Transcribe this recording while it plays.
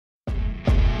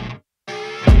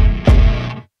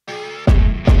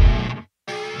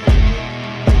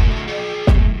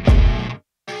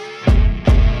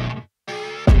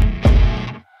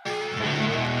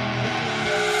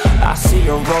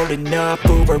rolling up,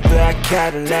 Uber black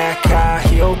Cadillac, high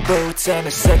heel boots and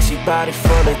a sexy body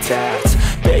full of tats.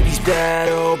 Baby's bad,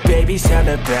 oh baby's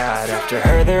hella bad. After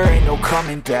her there ain't no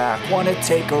coming back. Wanna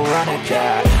take a run at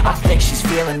that. I think she's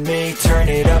feeling me, turn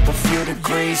it up a few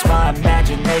degrees. My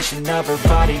imagination of her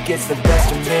body gets the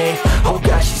best of me. Oh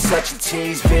gosh, she's such a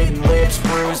tease, bitten lips,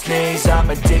 bruised knees. I'm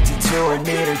addicted to her,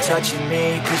 need her touching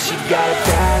me. Cause she got a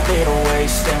bad little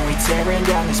waist, and we tearing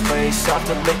down this place. Off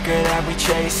the liquor that we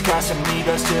chase,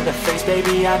 Casamigos to the face.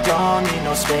 Baby, I don't need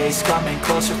no space, coming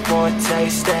closer for a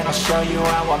taste. And I'll show you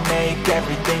how I make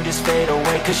everything just fade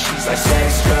away. Cause she's like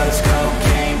sex, drugs,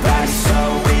 cocaine, body so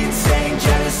insane.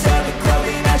 Jealous of the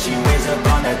clothing that she wears up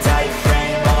on a tight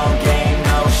frame. All game,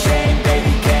 no shame,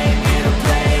 baby came here to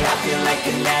play. I feel like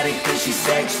an addict cause she's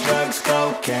sex, drugs,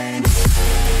 cocaine.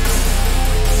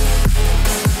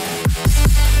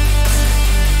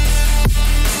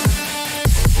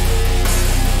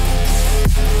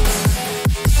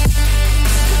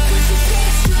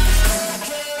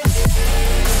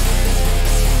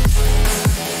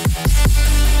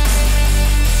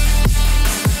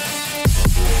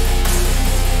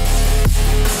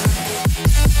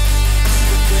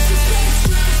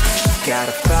 Got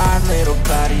a fine little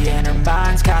body and her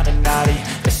mind's kinda naughty.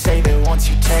 They say that once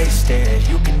you taste it,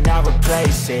 you cannot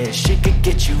replace it. She could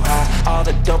get you high, all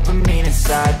the dopamine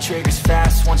inside triggers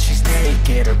fast once she's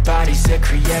naked. Her body's a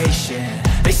creation.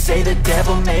 They say the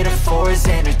devil made her for his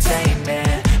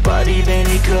entertainment, but even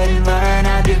he couldn't learn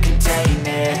how to contain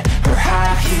it. Her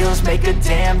high heels make a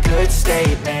damn good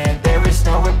statement. There is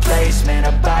no replacement,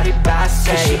 a body by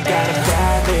Satan. She got a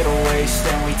bad little waist,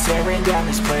 and we tearing down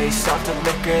this place. Off the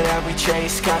liquor that we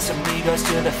chase, Casamigos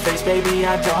to the face. Baby,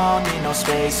 I don't need no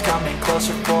space, coming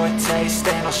closer for a taste.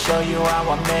 And I'll show you how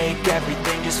I make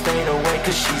everything just fade away.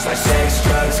 Cause she's like sex,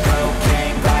 drugs, cocaine,